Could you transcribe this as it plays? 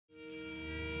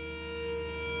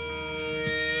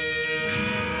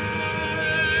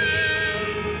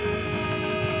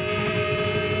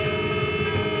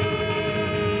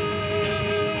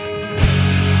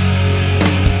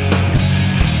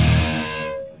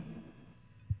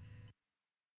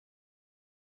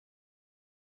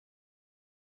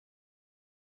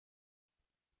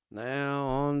Now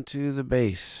on to the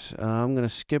bass. I'm going to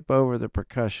skip over the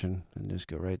percussion and just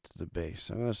go right to the bass.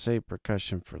 I'm going to save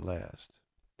percussion for last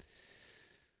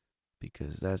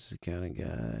because that's the kind of guy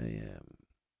I am.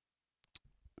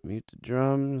 Mute the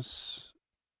drums.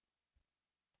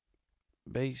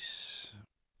 Bass.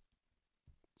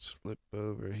 Let's flip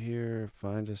over here.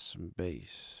 Find us some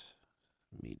bass.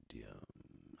 Medium.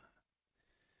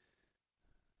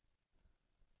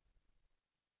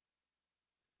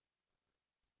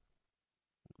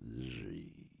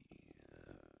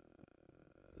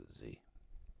 Z.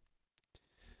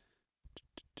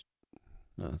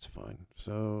 No, that's fine.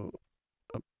 So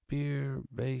up here,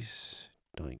 bass,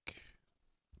 doink.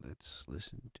 Let's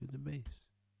listen to the bass.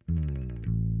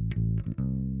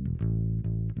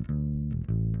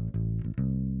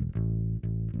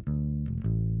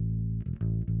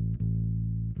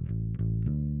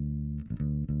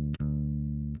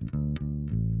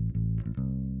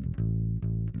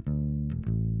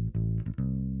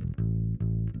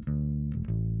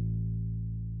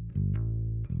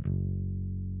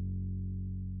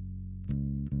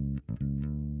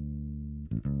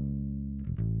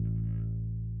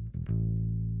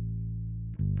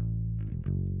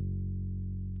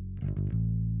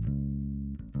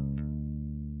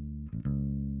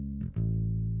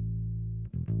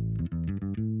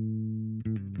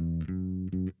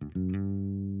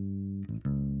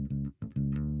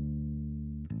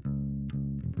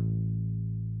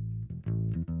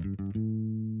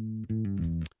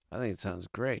 I think it sounds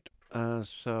great.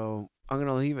 So I'm going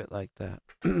to leave it like that.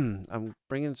 I'm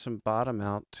bringing some bottom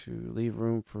out to leave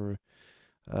room for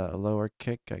a lower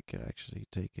kick. I could actually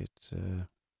take it.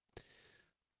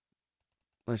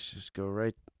 Let's just go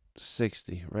right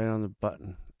 60, right on the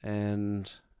button.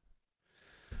 And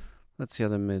let's see how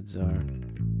the mids are.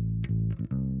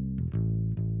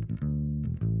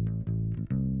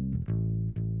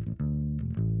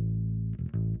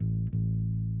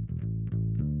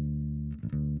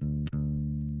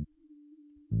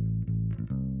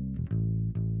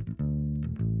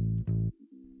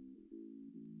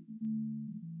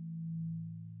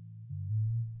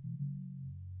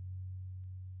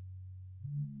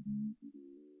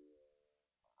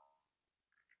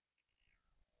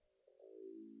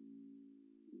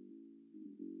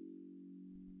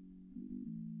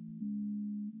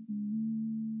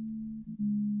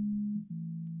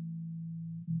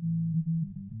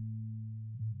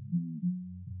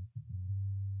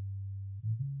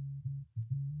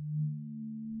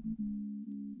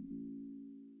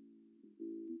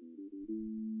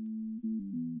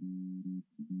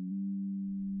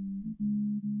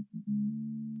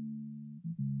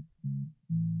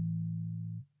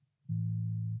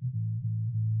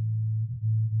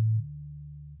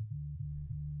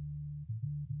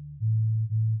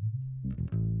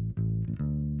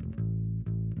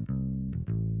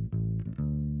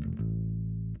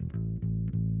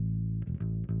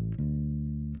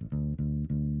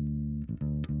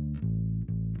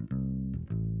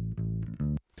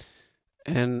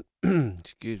 And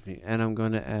excuse me, and I'm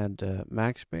going to add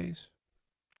max bass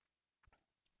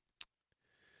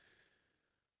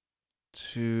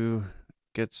to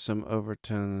get some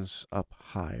overtones up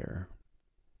higher.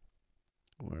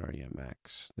 Where are you,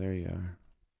 Max? There you are.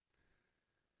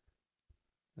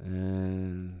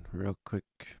 And real quick,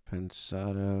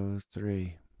 Pensado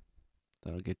 3.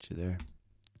 That'll get you there.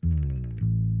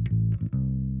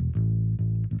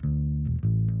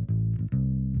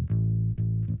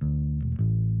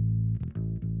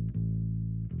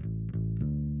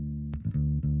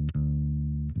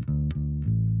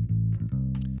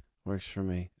 Works for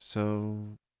me.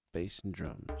 So, bass and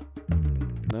drums.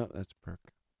 No, that's perc.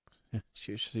 It's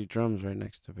usually drums right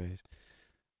next to bass.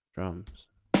 Drums.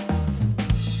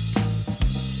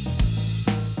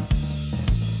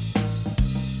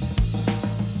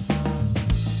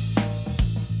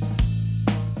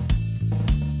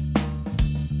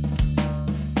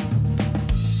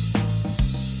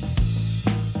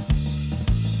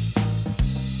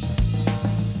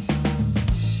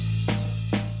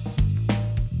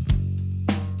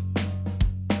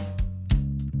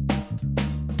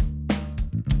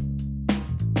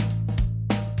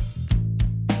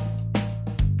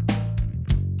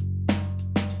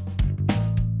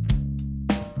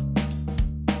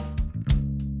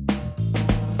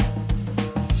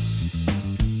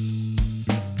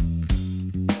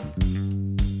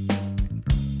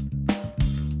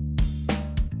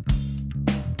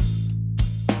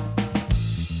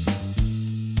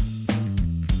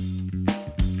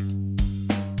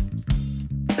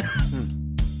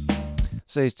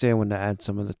 Say I want to add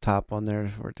some of the top on there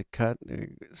for it to cut.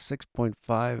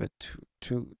 6.5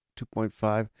 at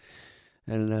 2.5,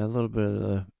 and a little bit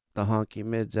of the honky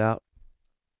mids out.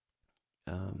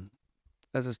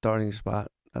 As a starting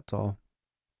spot, that's all.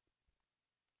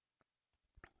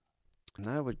 And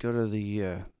I would go to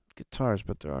the guitars,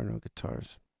 but there are no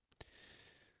guitars.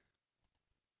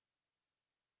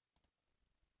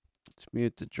 Let's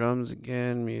mute the drums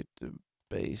again, mute the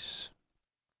bass.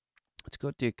 Let's go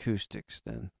with the acoustics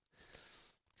then.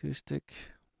 Acoustic,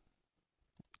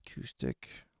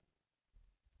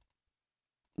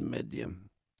 medium.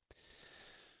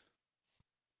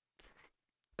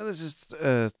 Now this is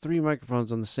 3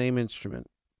 microphones on the same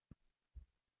instrument,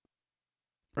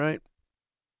 right?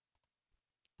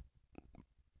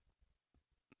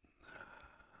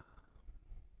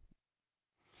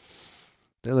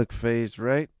 They look phased,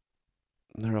 right?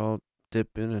 They're all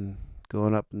dipping and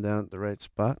going up and down at the right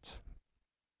spots.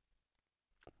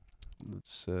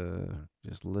 Let's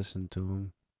just listen to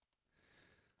them.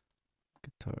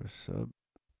 Guitar sub.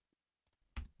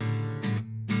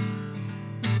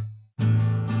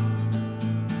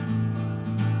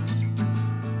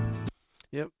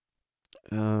 Yep.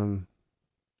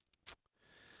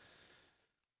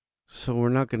 So we're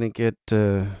not going to get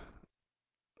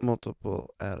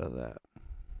multiple out of that.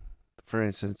 For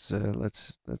instance,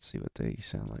 let's see what they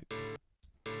sound like.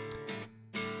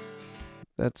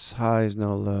 That's highs,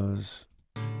 no lows.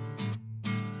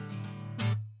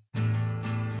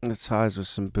 That's highs with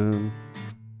some boom.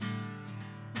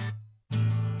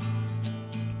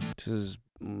 This is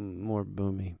more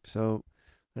boomy. So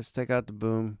let's take out the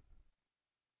boom.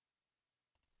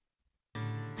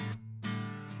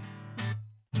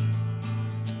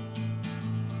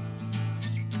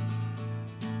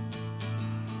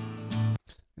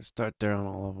 Let's start there on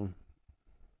all of them.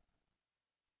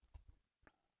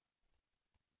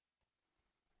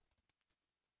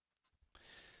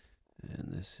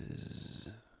 And this is,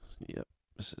 yep,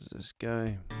 this is this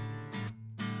guy.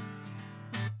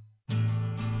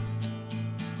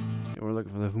 And we're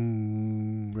looking for the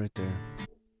right there.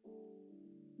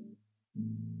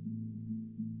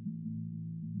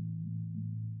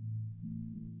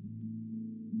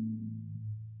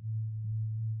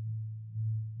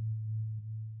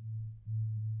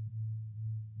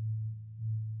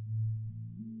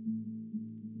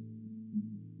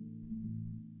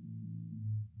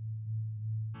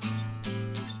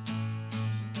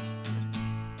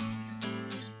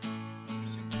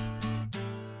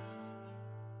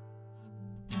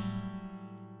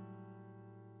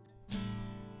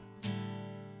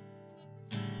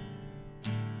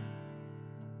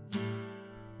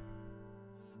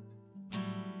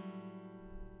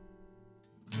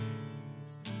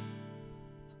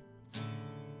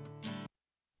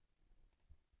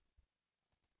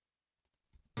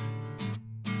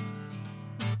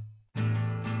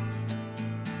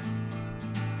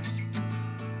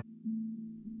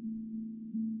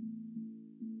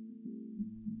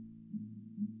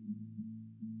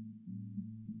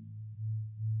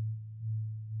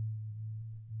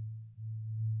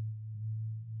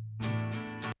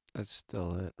 That's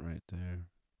still it right there.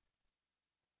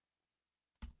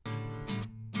 I'm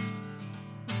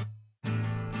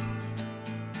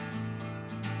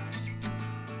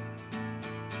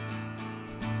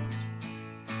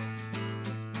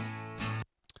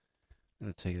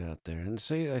gonna take it out there. And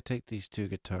say I take these 2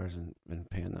 guitars and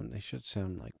pan them, they should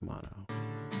sound like mono.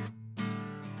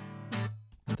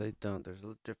 But they don't. There's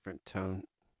a different tone.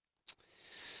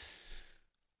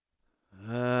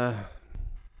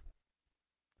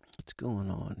 What's going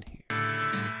on here?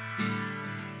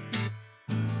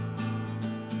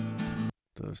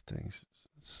 Those things.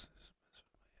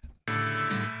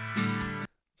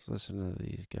 Let's listen to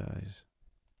these guys.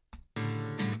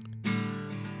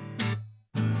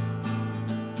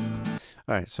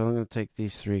 Alright, so I'm going to take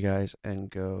these 3 guys and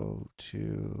go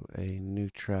to a new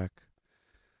track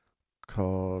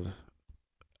called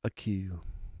A Cue.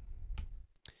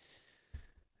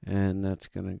 And that's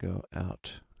going to go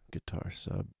out guitar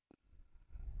sub.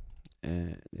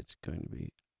 And it's going to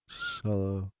be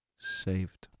solo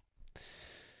saved.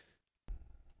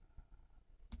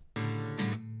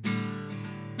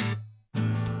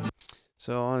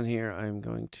 So on here, I'm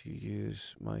going to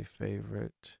use my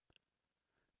favorite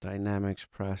dynamics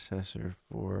processor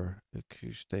for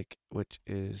acoustic, which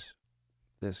is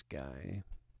this guy.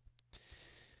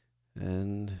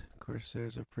 And of course,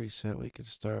 there's a preset we could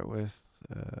start with,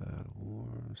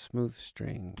 smooth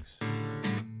strings.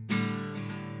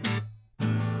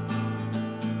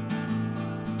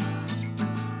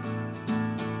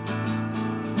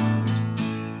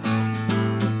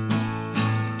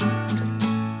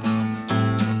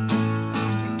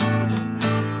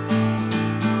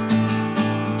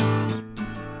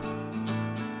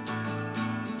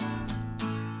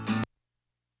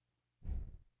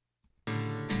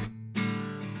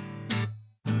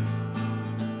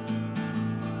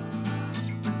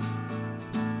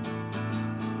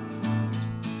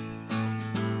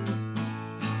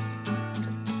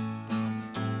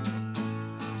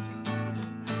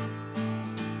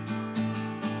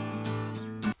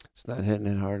 It's not hitting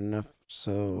it hard enough,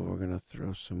 so we're going to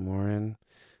throw some more in.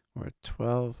 We're at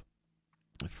 12.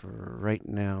 For right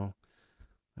now,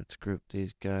 let's group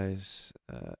these guys.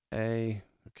 A,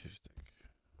 acoustic.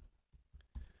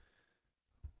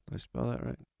 Did I spell that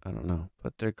right? I don't know,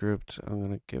 but they're grouped. I'm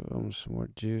going to give them some more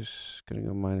juice. Going to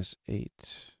go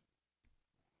 -8.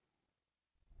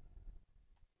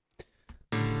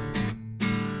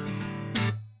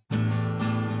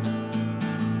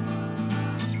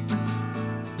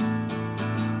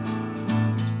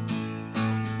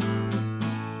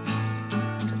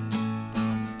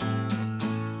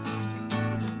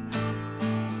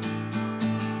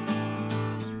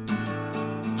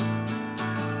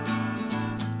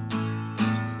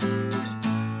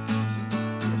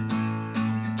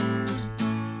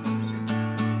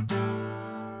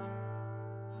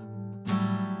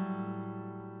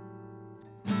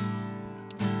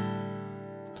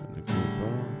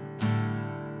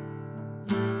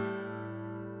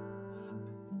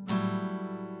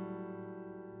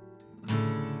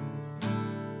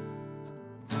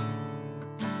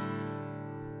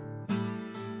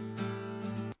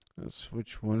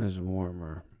 Which one is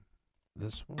warmer?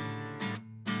 This one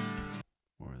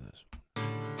or this one?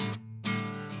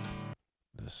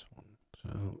 This one.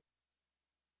 So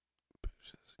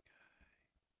push this guy.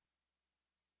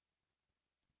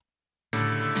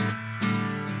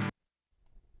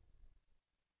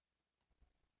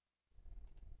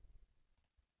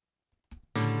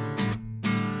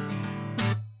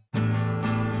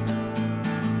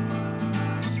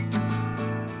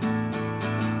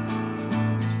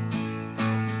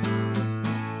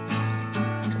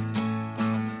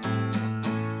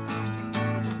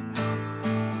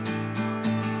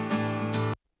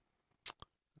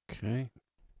 Okay,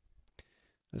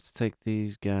 let's take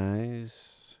these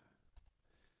guys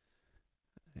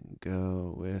and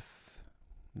go with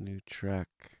new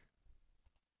track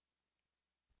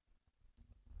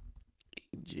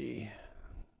EG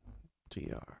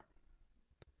TR.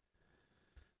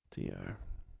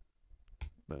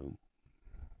 Boom.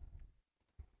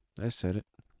 I said it.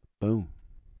 Boom.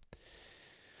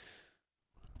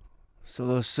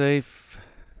 Solo safe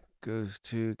goes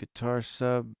to guitar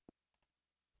sub.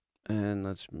 And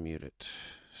let's mute it.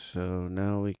 So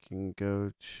now we can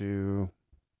go to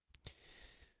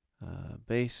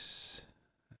bass.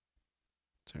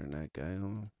 Turn that guy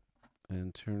on.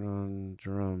 And turn on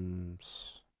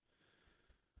drums.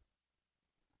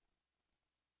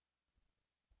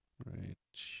 Right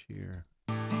here.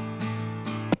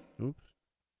 Oops.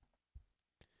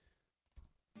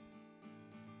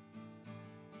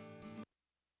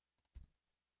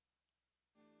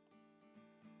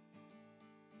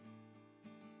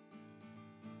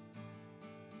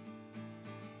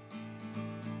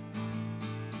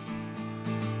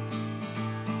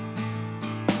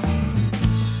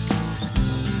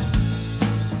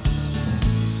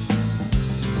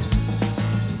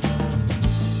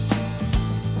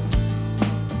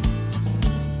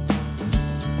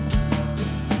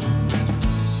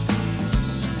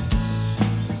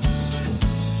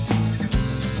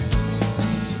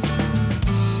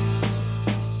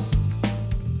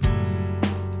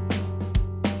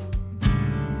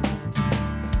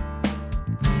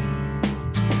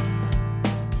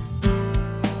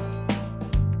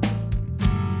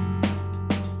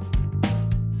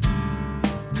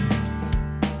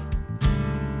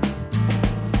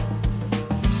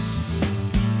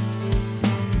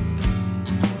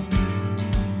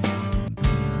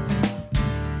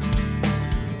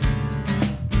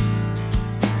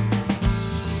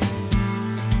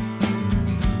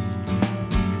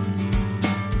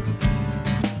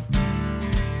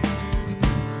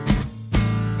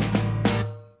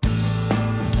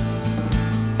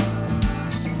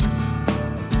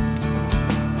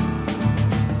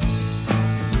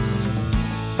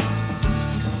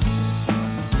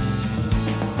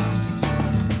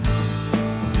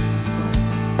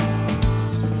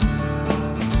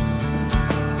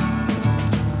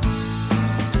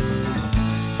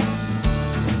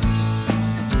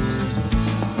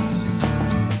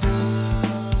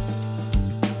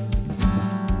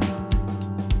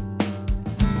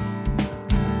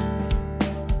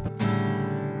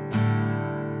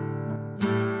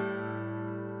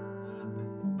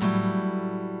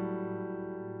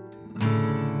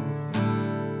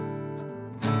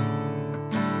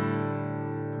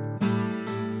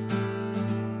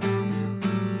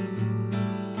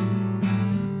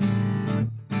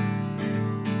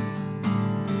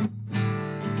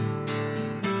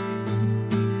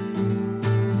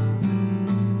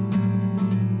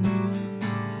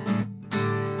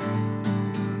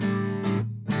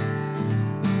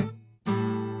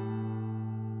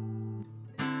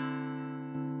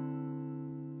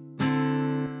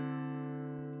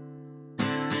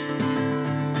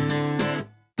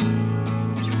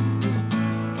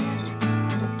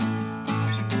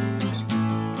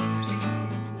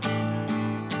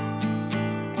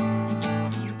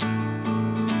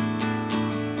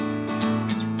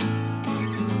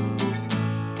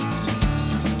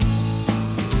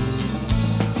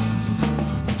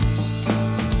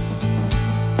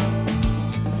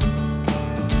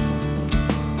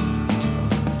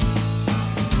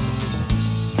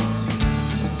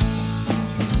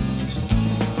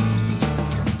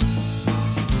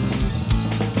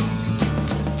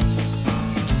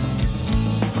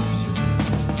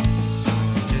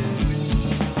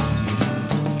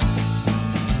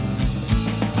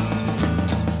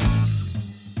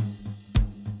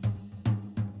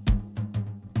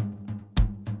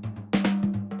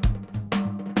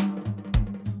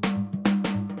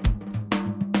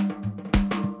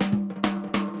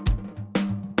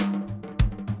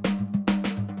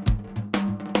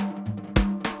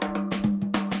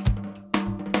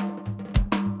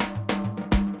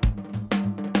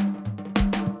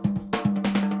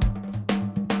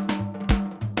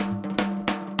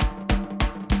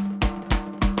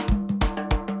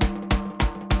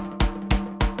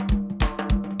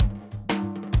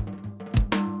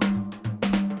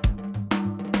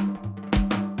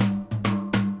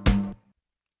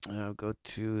 now go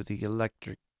to the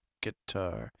electric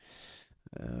guitar.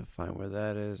 Find where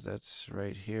that is. That's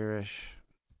right here-ish.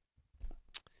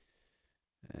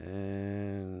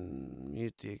 And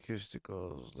mute the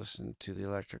acousticals. Listen to the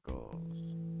electricals.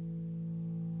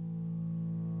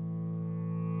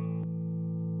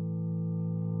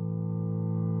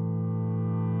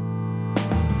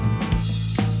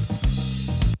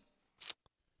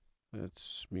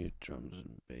 Let's mute drums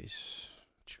and bass.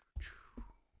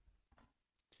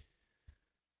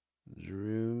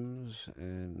 Drums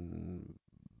and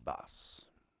bass.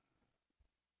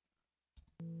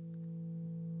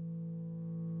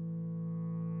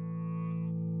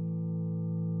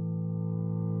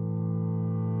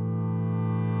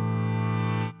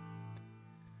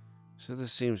 So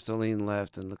this seems to lean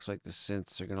left and looks like the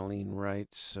synths are going to lean right,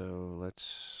 so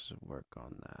let's work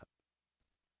on that.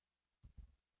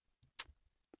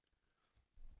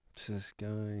 It's this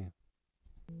guy.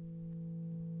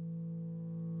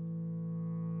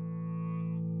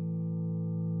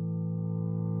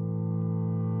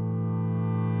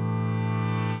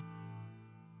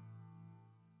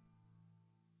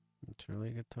 It's really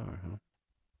a guitar, huh?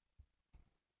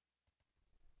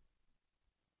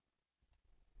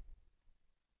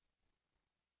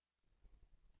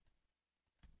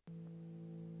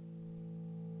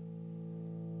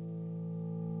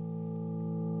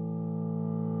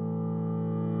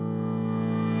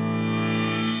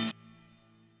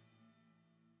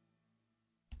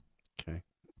 Okay.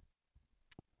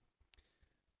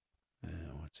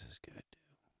 What's this guy do?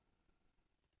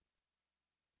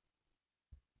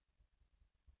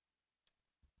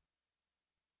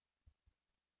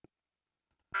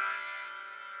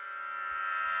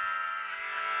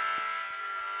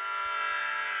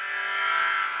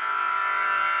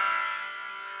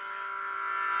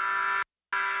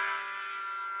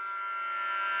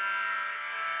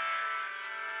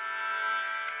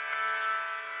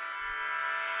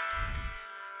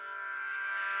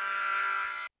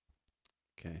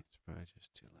 Okay, it's probably just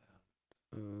too loud.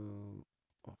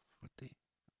 Off with the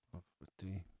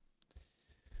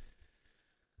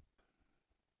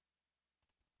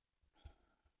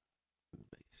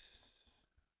bass.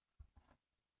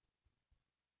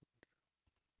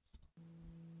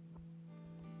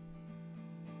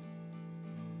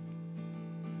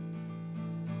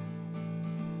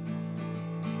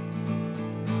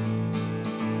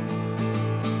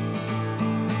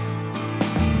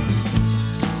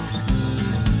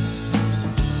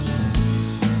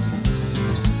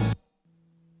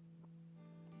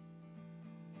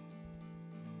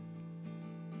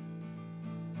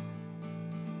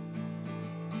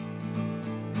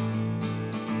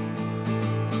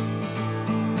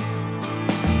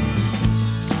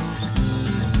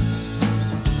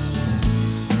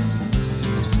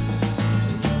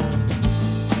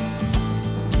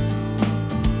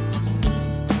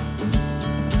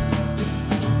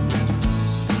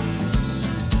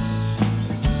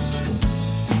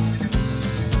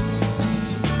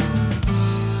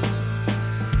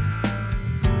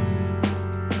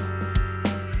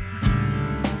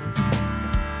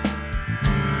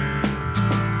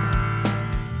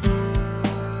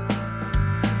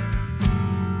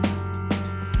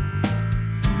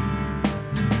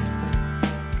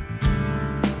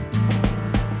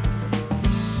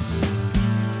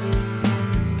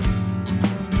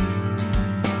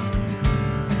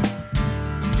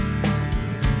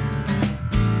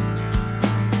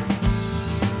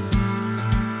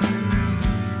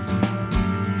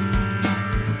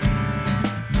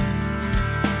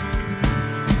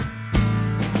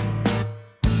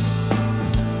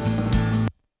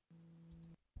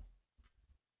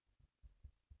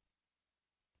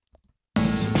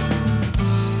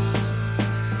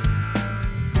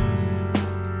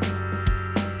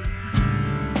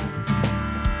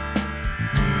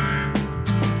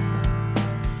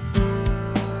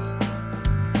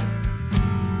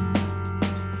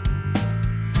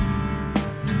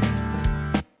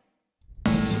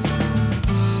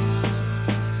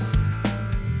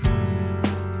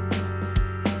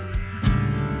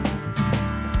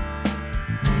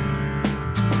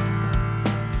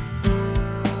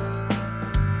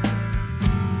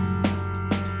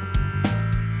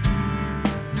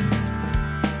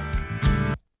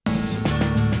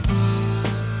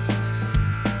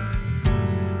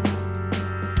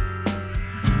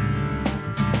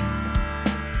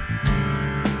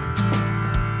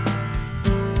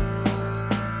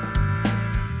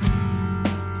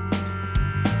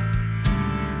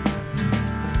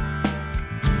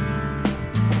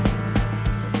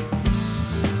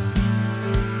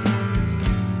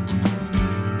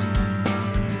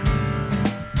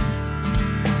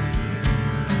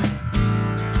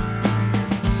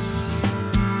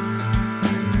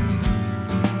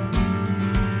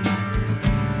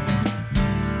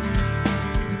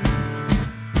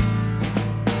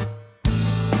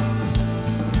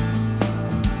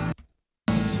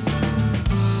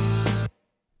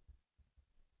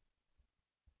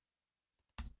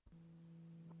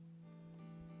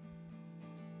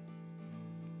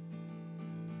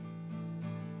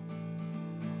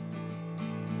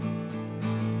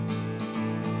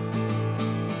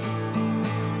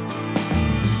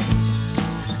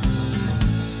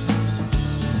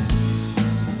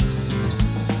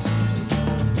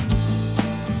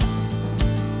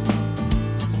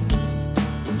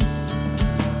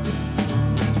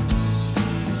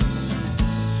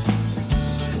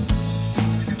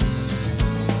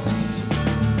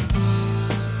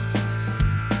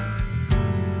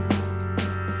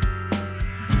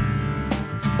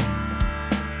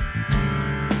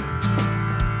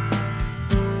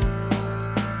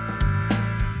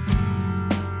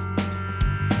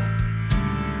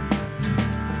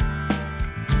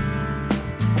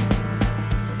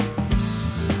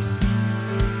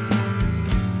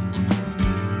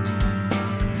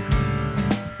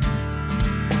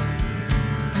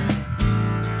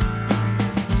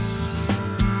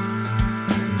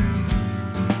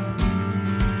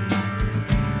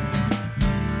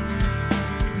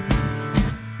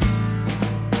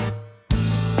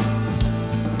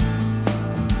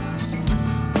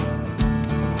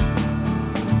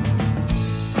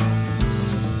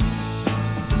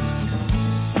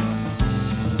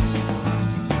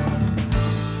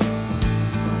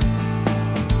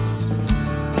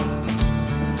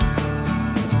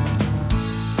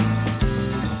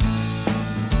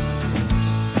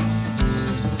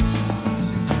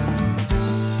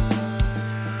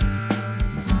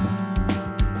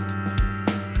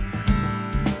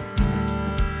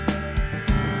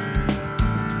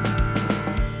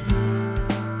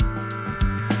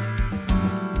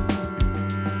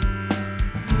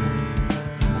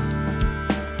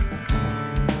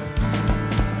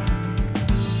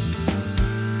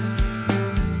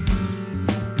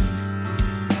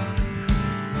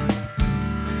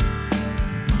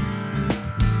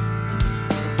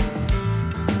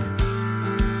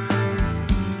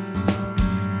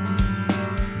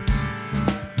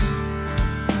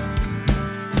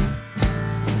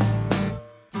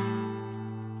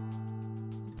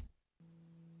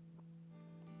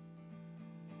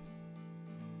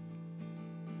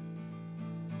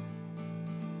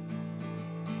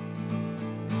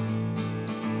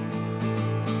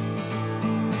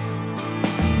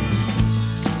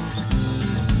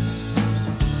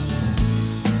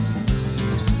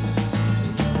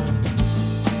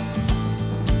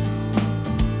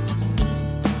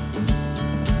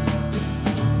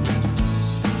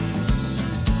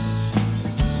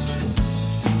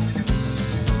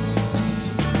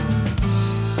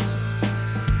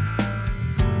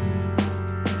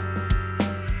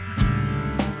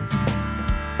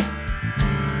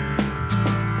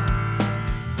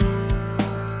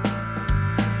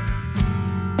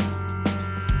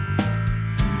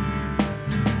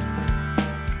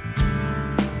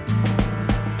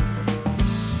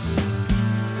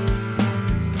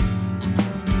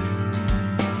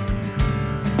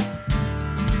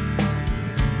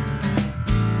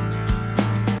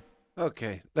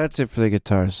 Okay, that's it for the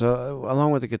guitars. So,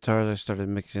 along with the guitars, I started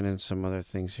mixing in some other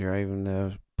things here. I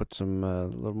even put some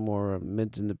little more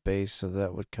mids in the bass, so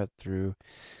that would cut through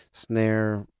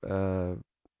snare.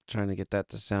 Trying to get that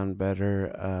to sound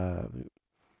better.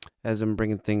 As I'm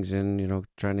bringing things in,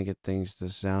 trying to get things to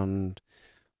sound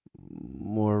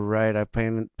more right. I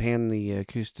pan the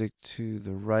acoustic to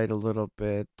the right a little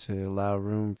bit to allow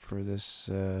room for this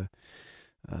uh,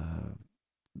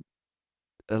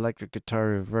 electric guitar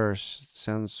reverse. It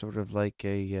sounds sort of like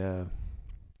a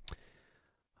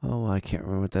oh, I can't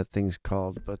remember what that thing's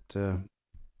called, but to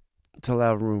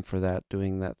allow room for that,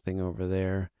 doing that thing over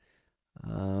there. I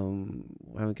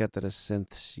haven't got to the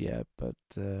synths yet, but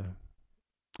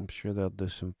I'm sure they'll do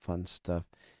some fun stuff.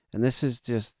 And this is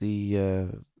just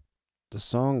the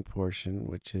song portion,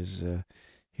 which is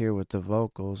here with the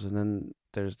vocals, and then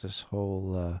there's this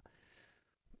whole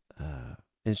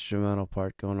instrumental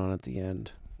part going on at the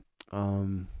end.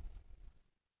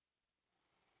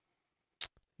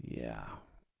 Yeah,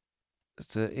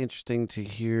 it's interesting to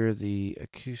hear the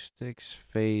acoustics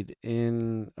fade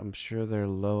in. I'm sure they're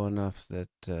low enough that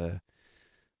the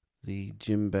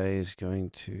djembe is going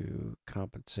to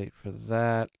compensate for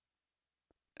that,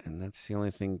 and that's the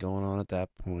only thing going on at that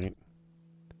point.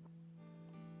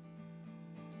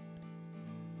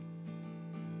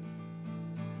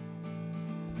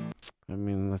 I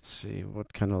mean, let's see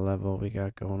what kind of level we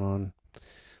got going on.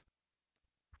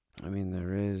 I mean,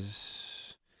 there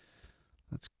is.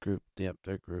 Let's group. Yep,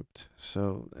 they're grouped.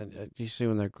 So, you see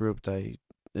when they're grouped, I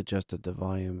adjusted the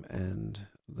volume, and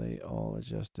they all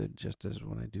adjusted just as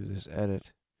when I do this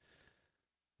edit.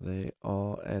 They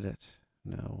all edit.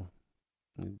 Now,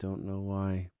 I don't know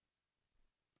why.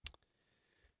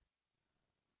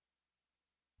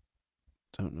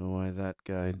 Don't know why that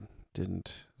guy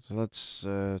didn't. So let's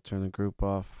turn the group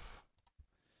off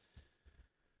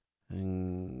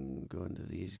and go into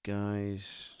these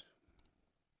guys.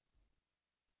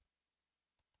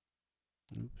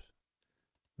 Oops.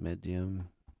 Medium.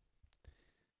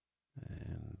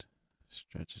 And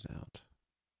stretch it out.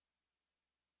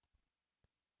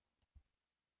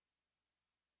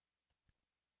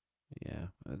 Yeah,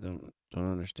 I don't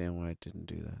understand why it didn't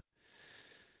do that.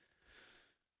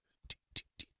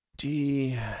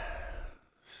 D.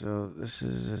 So this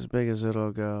is as big as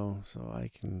it'll go, so I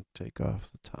can take off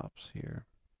the tops here.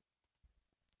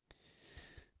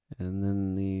 And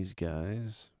then these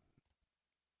guys.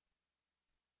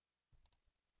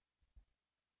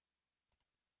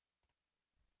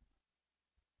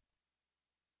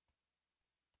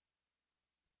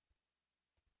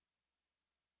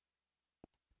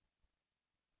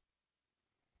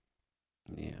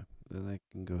 Yeah, that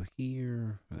can go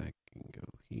here, that can go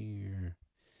here.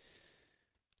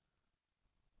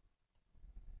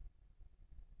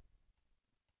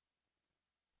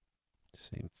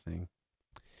 Same thing.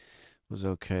 Was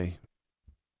okay.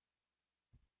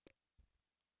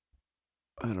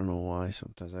 I don't know why.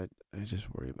 Sometimes I just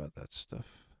worry about that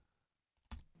stuff.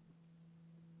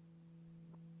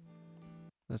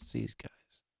 That's these guys.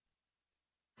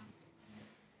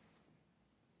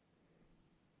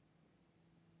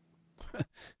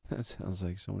 That sounds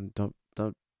like someone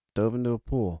dove into a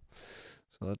pool.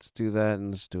 So let's do that,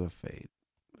 and let's do a fade.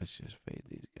 Let's just fade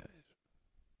these guys.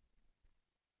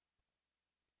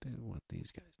 Then what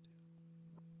these guys do.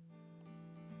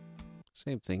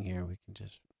 Same thing here. We can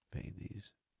just fade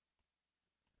these.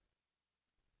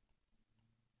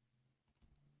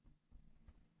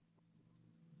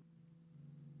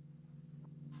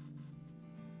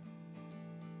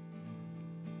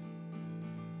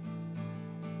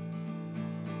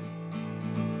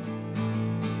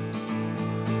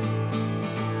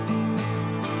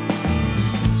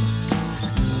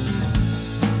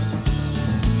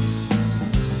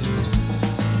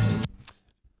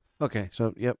 Okay,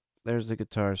 so yep, there's the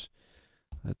guitars.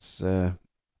 Let's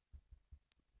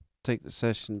take the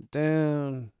session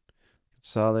down,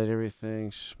 consolidate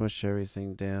everything, smush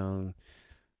everything down,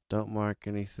 don't mark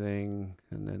anything,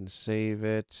 and then save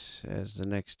it as the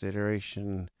next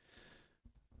iteration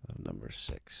of number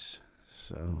 6.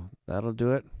 So that'll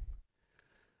do it.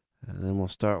 And then we'll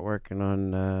start working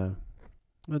on,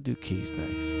 we'll do keys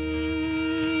next.